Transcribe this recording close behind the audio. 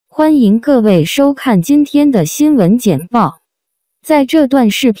欢迎各位收看今天的新闻简报。在这段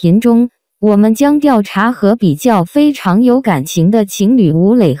视频中，我们将调查和比较非常有感情的情侣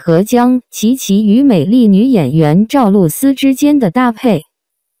吴磊和江琪琪与美丽女演员赵露思之间的搭配，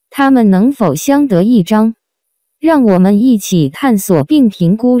他们能否相得益彰？让我们一起探索并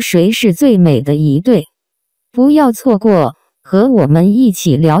评估谁是最美的一对。不要错过，和我们一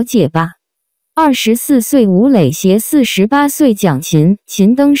起了解吧。24岁吴磊携48岁蒋勤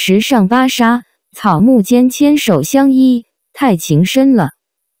勤登时尚芭莎，草木间牵手相依，太情深了。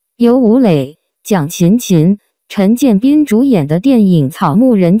由吴磊、蒋勤勤、陈建斌主演的电影《草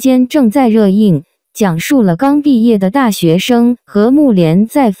木人间》正在热映，讲述了刚毕业的大学生和木莲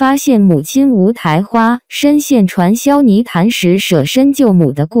在发现母亲吴台花深陷传销泥潭时舍身救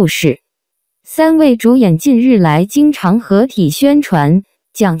母的故事。三位主演近日来经常合体宣传，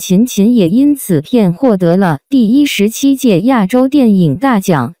蒋勤勤也因此片获得了第17届亚洲电影大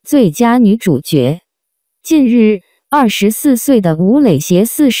奖最佳女主角。近日，24岁的吴磊携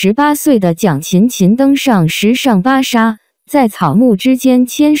48岁的蒋勤勤登上时尚芭莎，在草木之间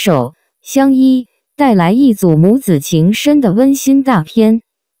牵手相依，带来一组母子情深的温馨大片。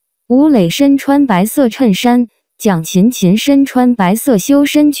吴磊身穿白色衬衫，蒋勤勤身穿白色修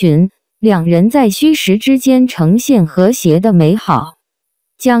身裙，两人在虚实之间呈现和谐的美好。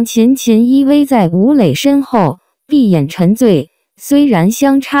蒋勤勤依偎在吴磊身后，闭眼沉醉。虽然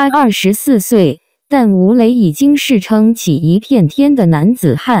相差24岁，但吴磊已经是撑起一片天的男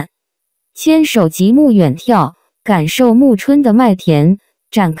子汉。牵手极目远眺，感受暮春的麦田，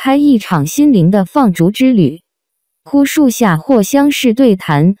展开一场心灵的放逐之旅。枯树下或相视对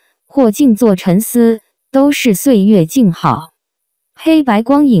谈，或静坐沉思，都是岁月静好。黑白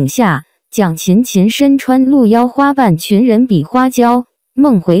光影下，蒋勤勤身穿鹿腰花瓣裙，人比花娇，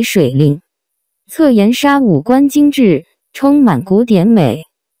梦回水灵。侧颜纱五官精致，充满古典美。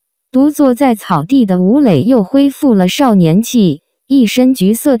独坐在草地的吴磊又恢复了少年气，一身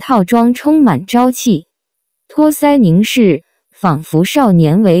橘色套装充满朝气，托腮凝视，仿佛少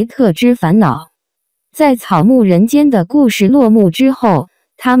年维特之烦恼。在草木人间的故事落幕之后，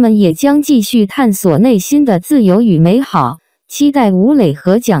他们也将继续探索内心的自由与美好，期待吴磊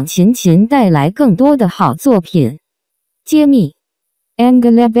和蒋勤勤带来更多的好作品。揭秘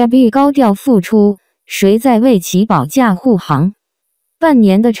Angelababy 高调复出，谁在为其保驾护航？半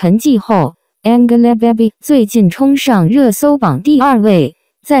年的沉寂后， Angelababy 最近冲上热搜榜第2位，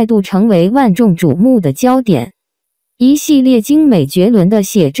再度成为万众瞩目的焦点。一系列精美绝伦的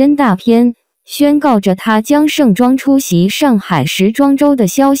写真大片宣告着她将盛装出席上海时装周的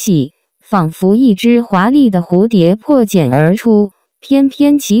消息，仿佛一只华丽的蝴蝶破茧而出，翩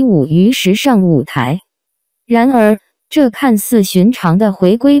翩起舞于时尚舞台。然而，这看似寻常的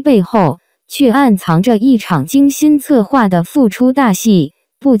回归背后，却暗藏着一场精心策划的复出大戏，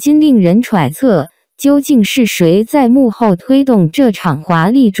不禁令人揣测，究竟是谁在幕后推动这场华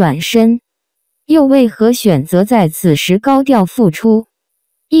丽转身？又为何选择在此时高调复出？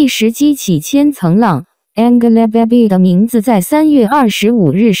一时激起千层浪， Angelababy 的名字在3月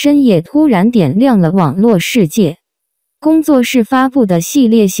25日深夜突然点亮了网络世界。工作室发布的系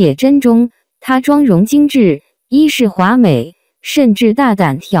列写真中，她妆容精致，衣饰华美，甚至大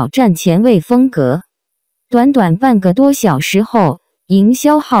胆挑战前卫风格。短短半个多小时后，营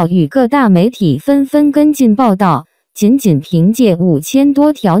销号与各大媒体纷纷跟进报道，仅凭借5000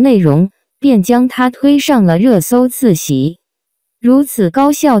多条内容，便将它推上了热搜次席。如此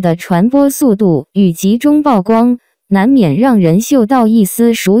高效的传播速度与集中曝光，难免让人嗅到一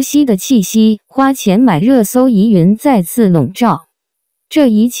丝熟悉的气息，花钱买热搜疑云再次笼罩。这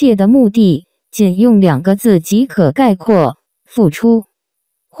一切的目的，仅用2个字即可概括：复出。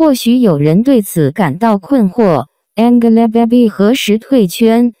或许有人对此感到困惑， Angelababy 何时退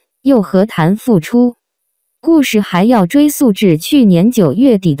圈，又何谈复出？故事还要追溯至去年9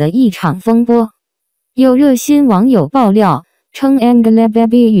月底的一场风波。有热心网友爆料称，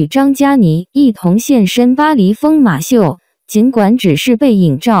 Angelababy 与张嘉倪一同现身巴黎疯马秀，尽管只是背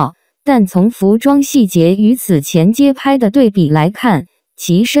影照，但从服装细节与此前街拍的对比来看，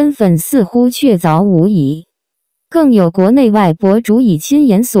其身份似乎确凿无疑。更有国内外博主以亲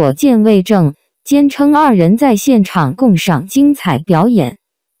眼所见为证，坚称2人在现场共赏精彩表演。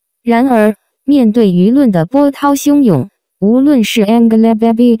然而，面对舆论的波涛汹涌，无论是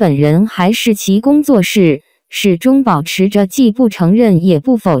Angelababy 本人还是其工作室，始终保持着既不承认也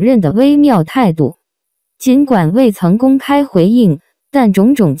不否认的微妙态度。尽管未曾公开回应，但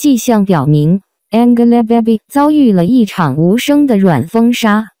种种迹象表明， Angelababy 遭遇了一场无声的软封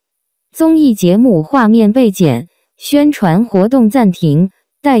杀。综艺节目画面被剪，宣传活动暂停，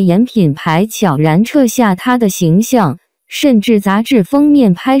代言品牌悄然撤下她的形象，甚至杂志封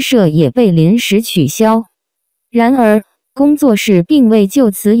面拍摄也被临时取消。然而，工作室并未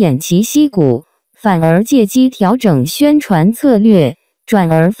就此偃旗息鼓，反而借机调整宣传策略，转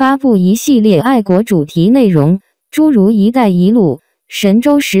而发布一系列爱国主题内容，诸如“一带一路”、神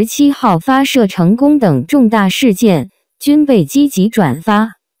舟17号发射成功等重大事件，均被积极转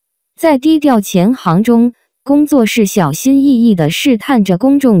发。在低调前行中，工作室小心翼翼地试探着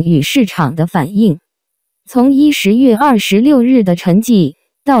公众与市场的反应。从10月26日的沉寂，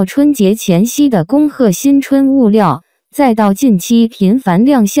到春节前夕的恭贺新春物料，再到近期频繁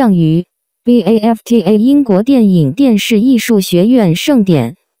亮相于 BAFTA 英国电影电视艺术学院盛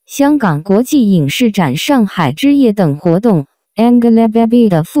典、香港国际影视展、上海之夜等活动， Angelababy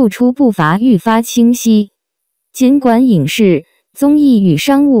的复出步伐愈发清晰。尽管影视、综艺与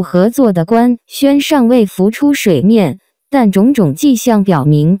商务合作的官宣尚未浮出水面，但种种迹象表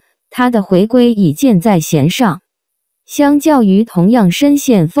明，她的回归已箭在弦上。相较于同样深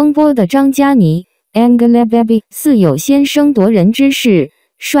陷风波的张嘉倪， Angelababy 似有先声夺人之势，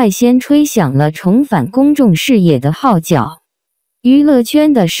率先吹响了重返公众视野的号角。娱乐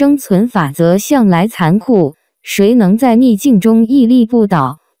圈的生存法则向来残酷，谁能在逆境中屹立不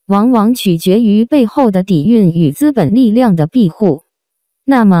倒，往往取决于背后的底蕴与资本力量的庇护。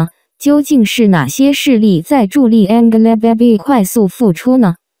那么，究竟是哪些势力在助力 Angelababy 快速复出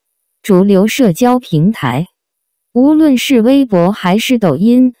呢？主流社交平台，无论是微博还是抖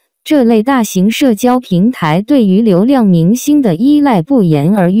音，这类大型社交平台对于流量明星的依赖不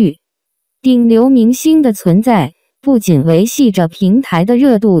言而喻。顶流明星的存在，不仅维系着平台的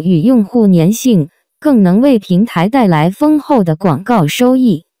热度与用户粘性，更能为平台带来丰厚的广告收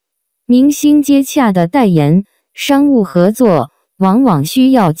益。明星接洽的代言、商务合作，往往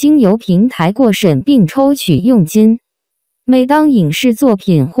需要经由平台过审并抽取佣金。每当影视作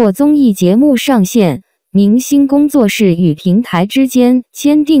品或综艺节目上线，明星工作室与平台之间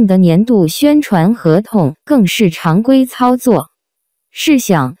签订的年度宣传合同更是常规操作。试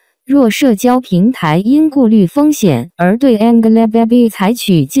想，若社交平台因顾虑风险而对 Angelababy 采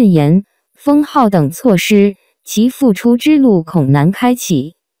取禁言、封号等措施，其复出之路恐难开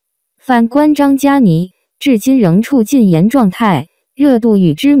启。反观张嘉倪，至今仍处禁言状态，热度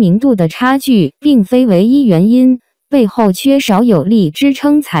与知名度的差距并非唯一原因，背后缺少有力支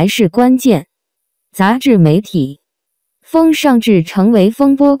撑才是关键。杂志媒体，风尚志成为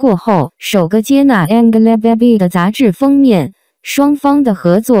风波过后首个接纳 Angelababy 的杂志封面，双方的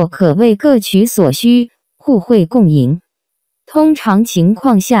合作可谓各取所需，互惠共赢。通常情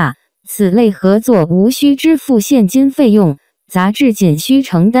况下，此类合作无需支付现金费用，杂志仅需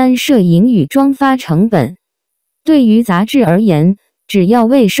承担摄影与装发成本。对于杂志而言，只要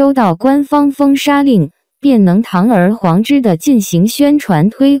未收到官方封杀令，便能堂而皇之地进行宣传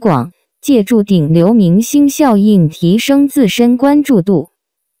推广，借助顶流明星效应提升自身关注度。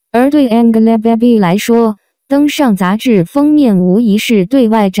而对 Angelababy 来说，登上杂志封面无疑是对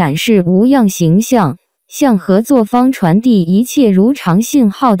外展示无恙形象，向合作方传递一切如常信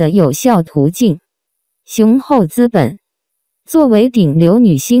号的有效途径。雄厚资本，作为顶流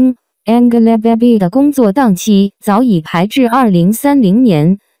女星， Angelababy 的工作档期早已排至2030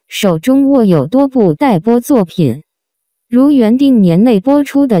年，手中握有多部待播作品，如原定年内播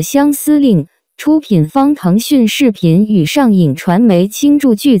出的《相思令》，出品方腾讯视频与上影传媒倾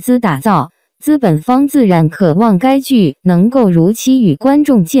注巨资打造，资本方自然渴望该剧能够如期与观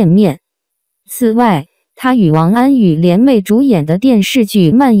众见面。此外，她与王安宇联袂主演的电视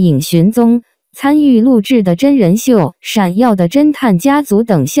剧《漫影寻踪》，参与录制的真人秀《闪耀的侦探家族》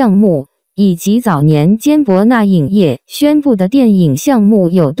等项目，以及早年坚博纳影业宣布的电影项目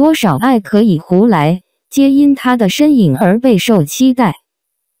《有多少爱可以胡来》，皆因她的身影而备受期待。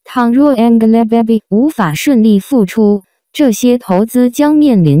倘若 Angelababy 无法顺利复出，这些投资将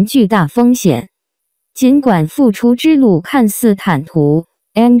面临巨大风险。尽管复出之路看似坦途，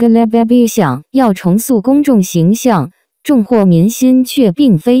 Angelababy 想要重塑公众形象，重获民心却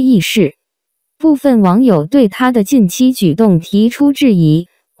并非易事。部分网友对她的近期举动提出质疑，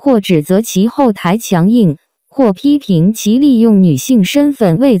或指责其后台强硬，或批评其利用女性身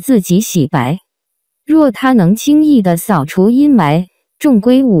份为自己洗白。若她能轻易地扫除阴霾，重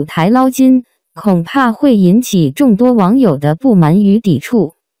归舞台捞金，恐怕会引起众多网友的不满与抵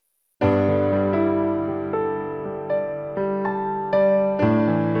触。